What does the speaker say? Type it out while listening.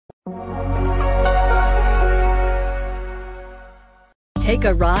Take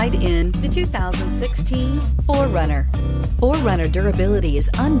a ride in the 2016 4Runner. 4Runner durability is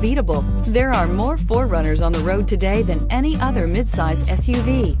unbeatable. There are more 4Runners on the road today than any other midsize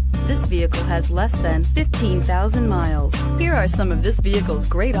SUV. This vehicle has less than 15,000 miles. Here are some of this vehicle's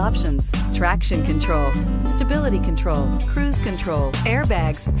great options: traction control, stability control, cruise control,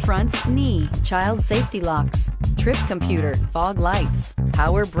 airbags, front knee, child safety locks, trip computer, fog lights,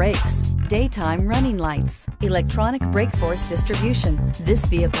 power brakes, daytime running lights, electronic brake force distribution. This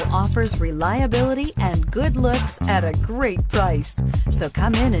vehicle offers reliability and good looks at a great price. So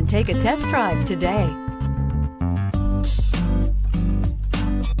come in and take a test drive today.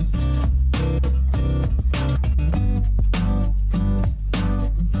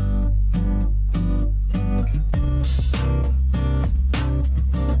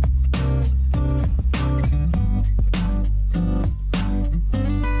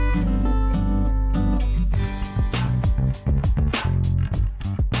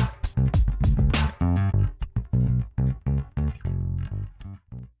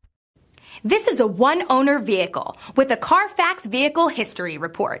 This is a one-owner vehicle with a Carfax Vehicle History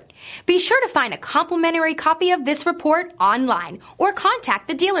Report. Be sure to find a complimentary copy of this report online or contact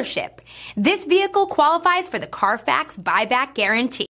the dealership. This vehicle qualifies for the Carfax Buyback Guarantee.